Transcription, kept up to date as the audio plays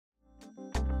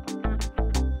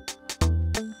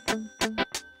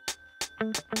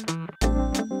Last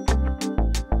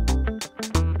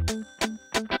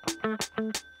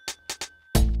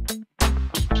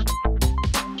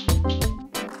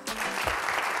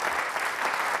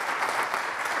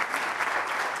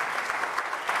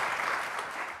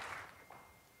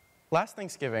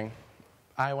Thanksgiving,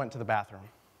 I went to the bathroom.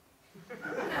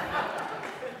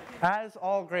 As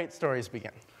all great stories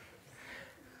begin.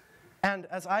 And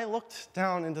as I looked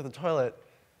down into the toilet,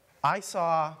 I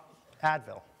saw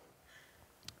Advil.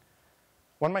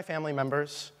 One of my family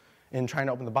members, in trying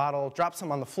to open the bottle, dropped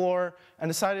some on the floor and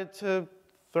decided to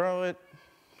throw it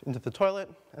into the toilet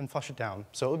and flush it down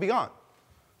so it would be gone,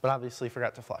 but obviously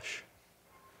forgot to flush.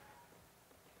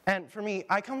 And for me,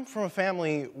 I come from a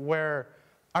family where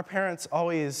our parents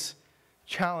always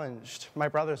challenged my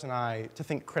brothers and I to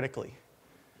think critically.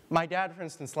 My dad, for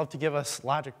instance, loved to give us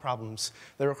logic problems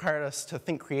that required us to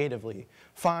think creatively,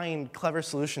 find clever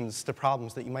solutions to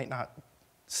problems that you might not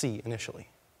see initially.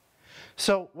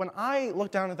 So when I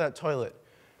looked down at that toilet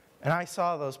and I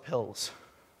saw those pills,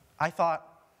 I thought,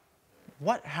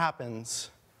 what happens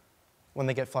when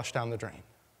they get flushed down the drain?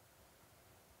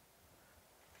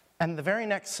 And the very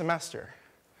next semester,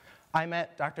 I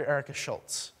met Dr. Erica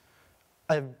Schultz,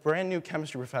 a brand new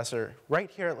chemistry professor right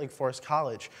here at Lake Forest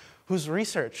College, whose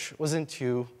research was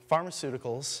into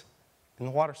pharmaceuticals in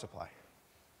the water supply.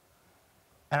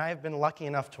 And I have been lucky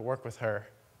enough to work with her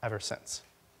ever since.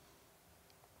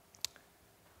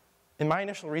 In my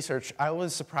initial research, I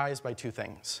was surprised by two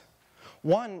things.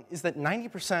 One is that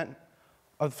 90%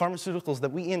 of the pharmaceuticals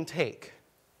that we intake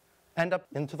end up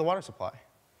into the water supply,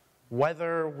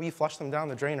 whether we flush them down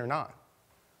the drain or not.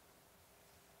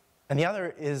 And the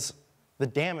other is the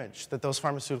damage that those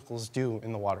pharmaceuticals do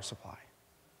in the water supply.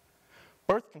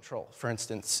 Birth control, for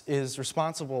instance, is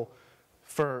responsible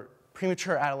for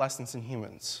premature adolescence in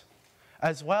humans,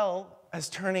 as well as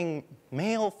turning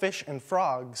male fish and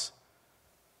frogs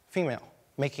female,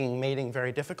 making mating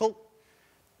very difficult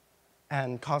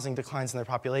and causing declines in their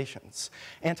populations.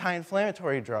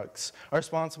 Anti-inflammatory drugs are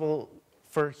responsible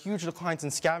for huge declines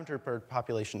in scavenger bird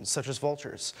populations, such as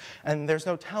vultures. And there's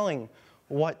no telling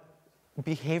what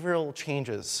behavioral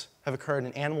changes have occurred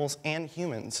in animals and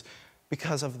humans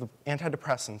because of the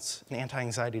antidepressants and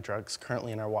anti-anxiety drugs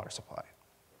currently in our water supply.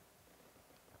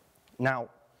 Now,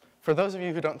 for those of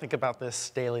you who don't think about this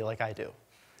daily like I do,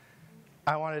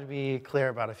 I wanted to be clear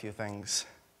about a few things.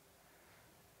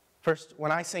 First,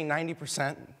 when I say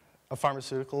 90% of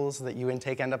pharmaceuticals that you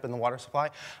intake end up in the water supply,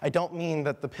 I don't mean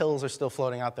that the pills are still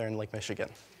floating out there in Lake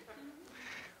Michigan.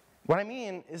 What I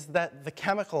mean is that the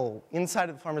chemical inside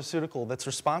of the pharmaceutical that's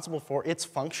responsible for its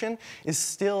function is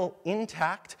still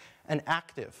intact and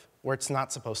active where it's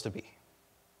not supposed to be.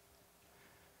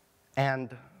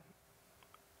 And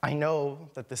I know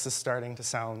that this is starting to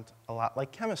sound a lot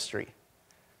like chemistry.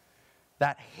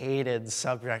 That hated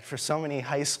subject for so many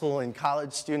high school and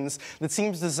college students that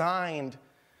seems designed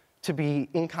to be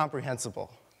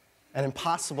incomprehensible and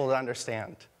impossible to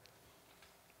understand.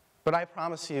 But I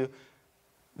promise you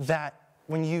that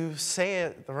when you say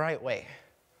it the right way,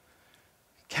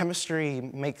 chemistry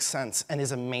makes sense and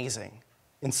is amazing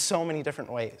in so many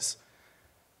different ways.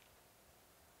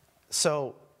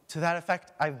 So to that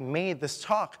effect, I've made this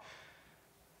talk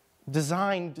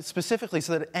designed specifically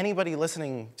so that anybody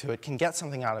listening to it can get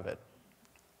something out of it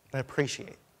and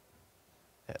appreciate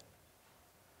it.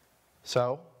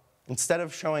 So instead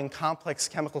of showing complex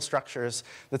chemical structures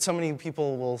that so many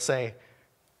people will say,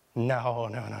 no,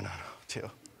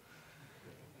 to,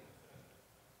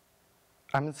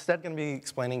 I'm instead going to be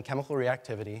explaining chemical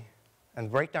reactivity and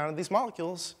the breakdown of these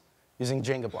molecules using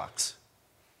Jenga blocks.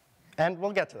 And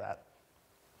we'll get to that.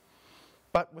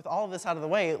 But with all of this out of the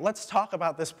way, let's talk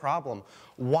about this problem,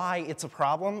 why it's a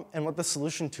problem, and what the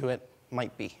solution to it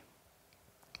might be,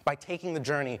 by taking the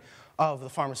journey of the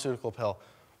pharmaceutical pill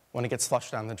when it gets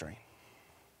flushed down the drain.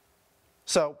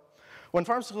 So when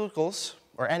pharmaceuticals,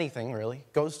 or anything really,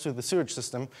 goes to the sewage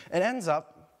system, it ends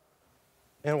up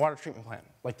in a water treatment plant,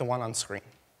 like the one on screen.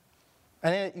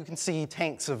 And in it, you can see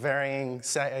tanks of varying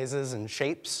sizes and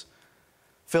shapes,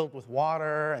 filled with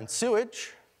water and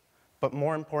sewage, but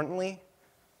more importantly,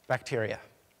 bacteria.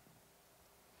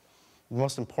 The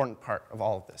most important part of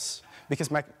all of this. Because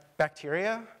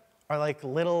bacteria are like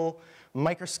little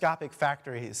microscopic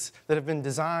factories that have been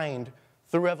designed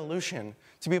through evolution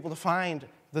to be able to find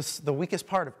the weakest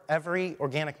part of every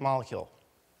organic molecule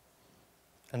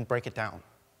and break it down.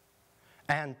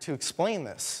 And to explain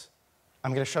this,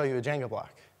 I'm going to show you a Jenga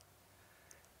block.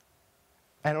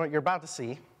 And what you're about to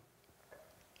see,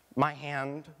 my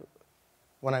hand,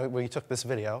 when we took this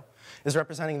video, is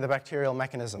representing the bacterial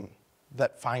mechanism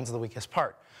that finds the weakest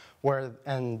part.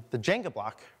 and the Jenga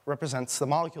block represents the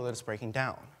molecule that it's breaking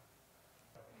down.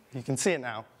 You can see it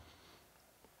now.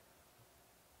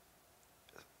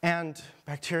 And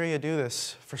bacteria do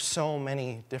this for so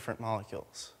many different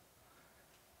molecules.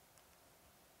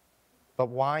 But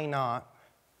why not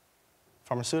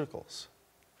pharmaceuticals?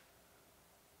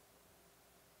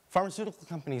 Pharmaceutical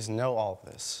companies know all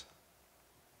of this.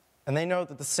 And they know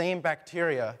that the same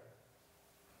bacteria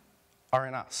are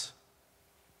in us.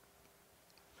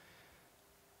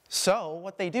 So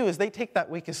what they do is they take that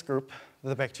weakest group that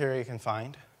the bacteria can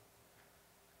find,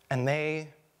 and they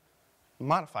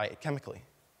modify it chemically,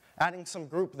 adding some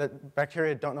group that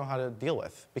bacteria don't know how to deal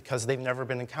with because they've never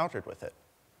been encountered with it.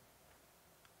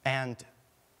 And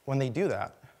when they do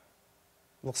that,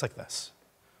 it looks like this,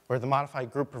 where the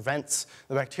modified group prevents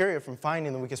the bacteria from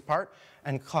finding the weakest part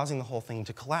and causing the whole thing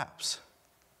to collapse.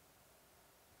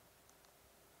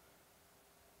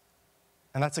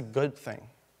 And that's a good thing,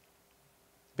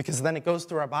 because then it goes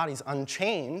through our bodies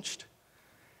unchanged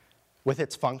with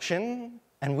its function,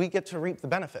 and we get to reap the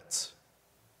benefits.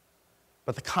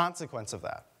 But the consequence of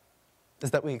that is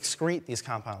that we excrete these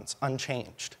compounds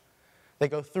unchanged. They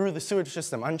go through the sewage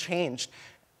system unchanged.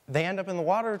 They end up in the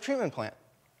water treatment plant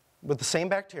with the same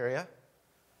bacteria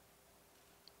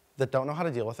that don't know how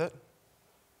to deal with it,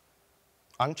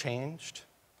 unchanged,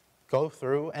 go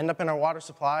through, end up in our water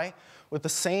supply with the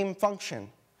same function,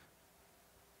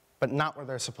 but not where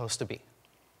they're supposed to be.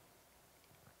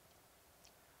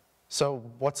 So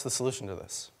what's the solution to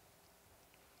this?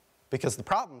 Because the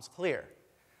problem's clear.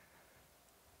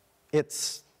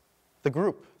 It's the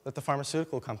group that the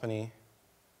pharmaceutical company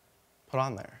put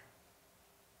on there.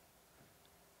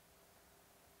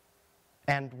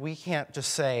 And we can't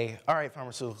just say, all right,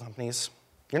 pharmaceutical companies,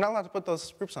 you're not allowed to put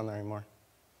those groups on there anymore.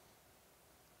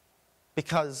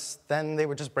 Because then they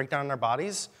would just break down in our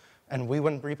bodies, and we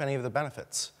wouldn't reap any of the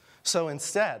benefits. So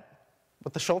instead,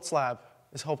 what the Schultz lab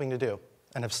is hoping to do,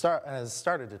 and has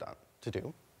started to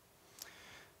do,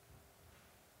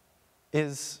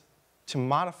 is to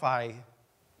modify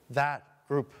that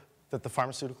group that the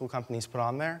pharmaceutical companies put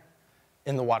on there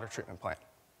in the water treatment plant.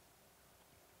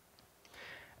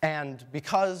 And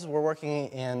because we're working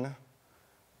in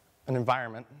an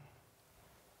environment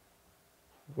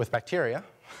with bacteria,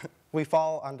 we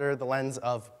fall under the lens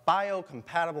of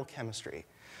biocompatible chemistry,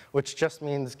 which just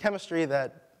means chemistry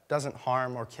that doesn't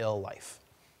harm or kill life.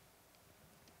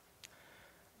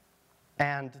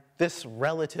 And this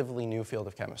relatively new field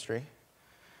of chemistry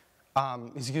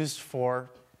is used for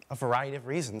a variety of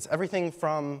reasons. Everything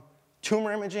from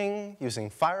tumor imaging, using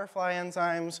firefly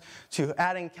enzymes, to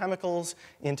adding chemicals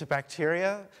into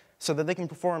bacteria so that they can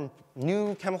perform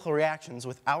new chemical reactions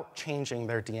without changing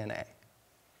their DNA.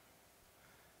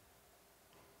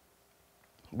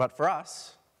 But for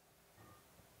us,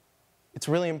 it's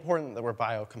really important that we're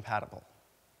biocompatible.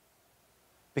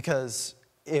 Because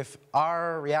if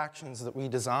our reactions that we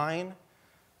design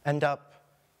end up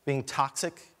being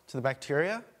toxic to the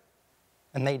bacteria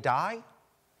and they die,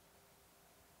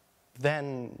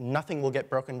 then nothing will get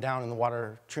broken down in the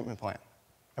water treatment plant.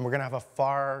 And we're going to have a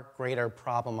far greater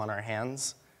problem on our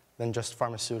hands than just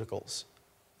pharmaceuticals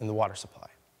in the water supply.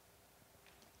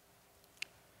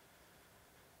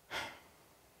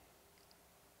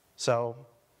 So,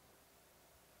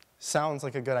 sounds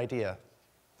like a good idea,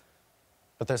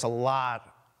 but there's a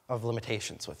lot of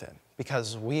limitations with it,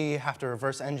 because we have to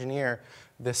reverse engineer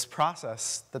this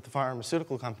process that the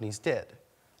pharmaceutical companies did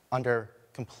under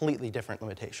completely different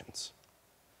limitations.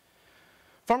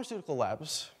 Pharmaceutical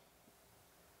labs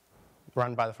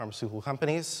run by the pharmaceutical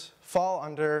companies fall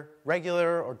under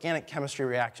regular organic chemistry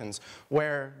reactions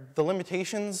where the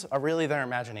limitations are really their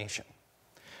imagination.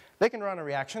 They can run a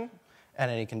reaction at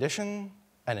any condition,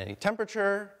 at any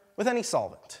temperature, with any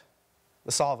solvent.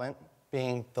 The solvent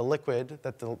being the liquid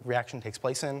that the reaction takes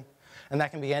place in, and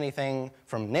that can be anything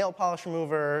from nail polish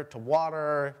remover to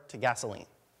water to gasoline.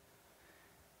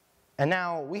 And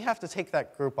now we have to take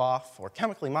that group off or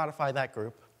chemically modify that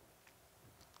group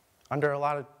under a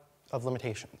lot of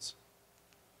limitations.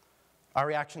 Our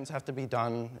reactions have to be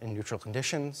done in neutral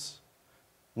conditions,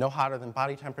 no hotter than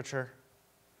body temperature,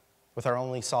 with our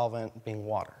only solvent being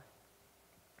water.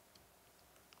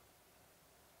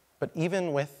 But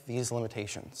even with these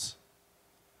limitations,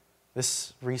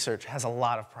 this research has a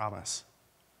lot of promise.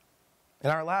 In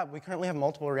our lab, we currently have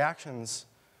multiple reactions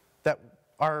that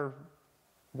are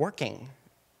working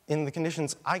in the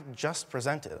conditions I just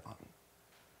presented on.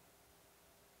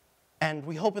 And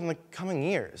we hope in the coming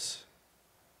years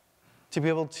to be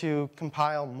able to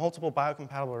compile multiple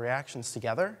biocompatible reactions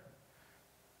together,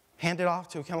 hand it off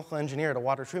to a chemical engineer at a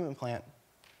water treatment plant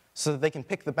so that they can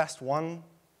pick the best one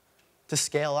to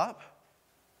scale up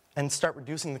and start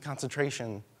reducing the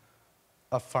concentration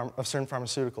of certain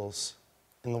pharmaceuticals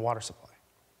in the water supply.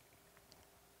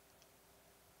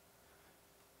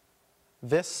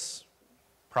 This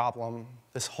problem,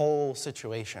 this whole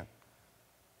situation,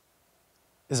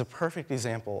 is a perfect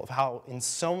example of how in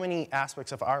so many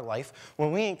aspects of our life,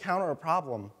 when we encounter a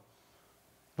problem,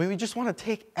 we just want to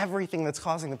take everything that's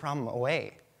causing the problem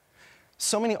away.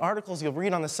 So many articles you'll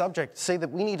read on the subject say that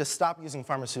we need to stop using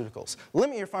pharmaceuticals.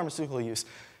 Limit your pharmaceutical use.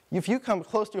 If you come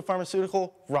close to a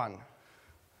pharmaceutical, run.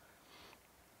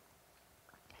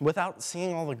 Without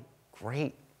seeing all the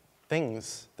great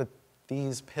things that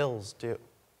these pills do.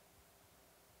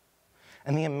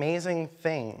 And the amazing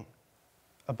thing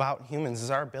about humans is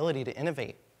our ability to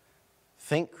innovate,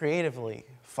 think creatively,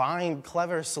 find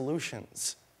clever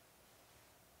solutions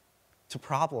to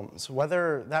problems,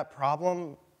 whether that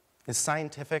problem is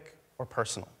scientific or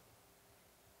personal.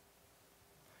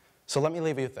 So let me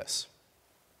leave you with this.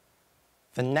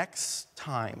 The next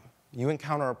time you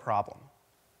encounter a problem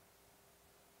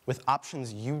with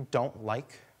options you don't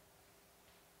like,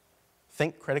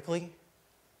 think critically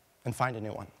and find a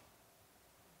new one.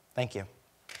 Thank you.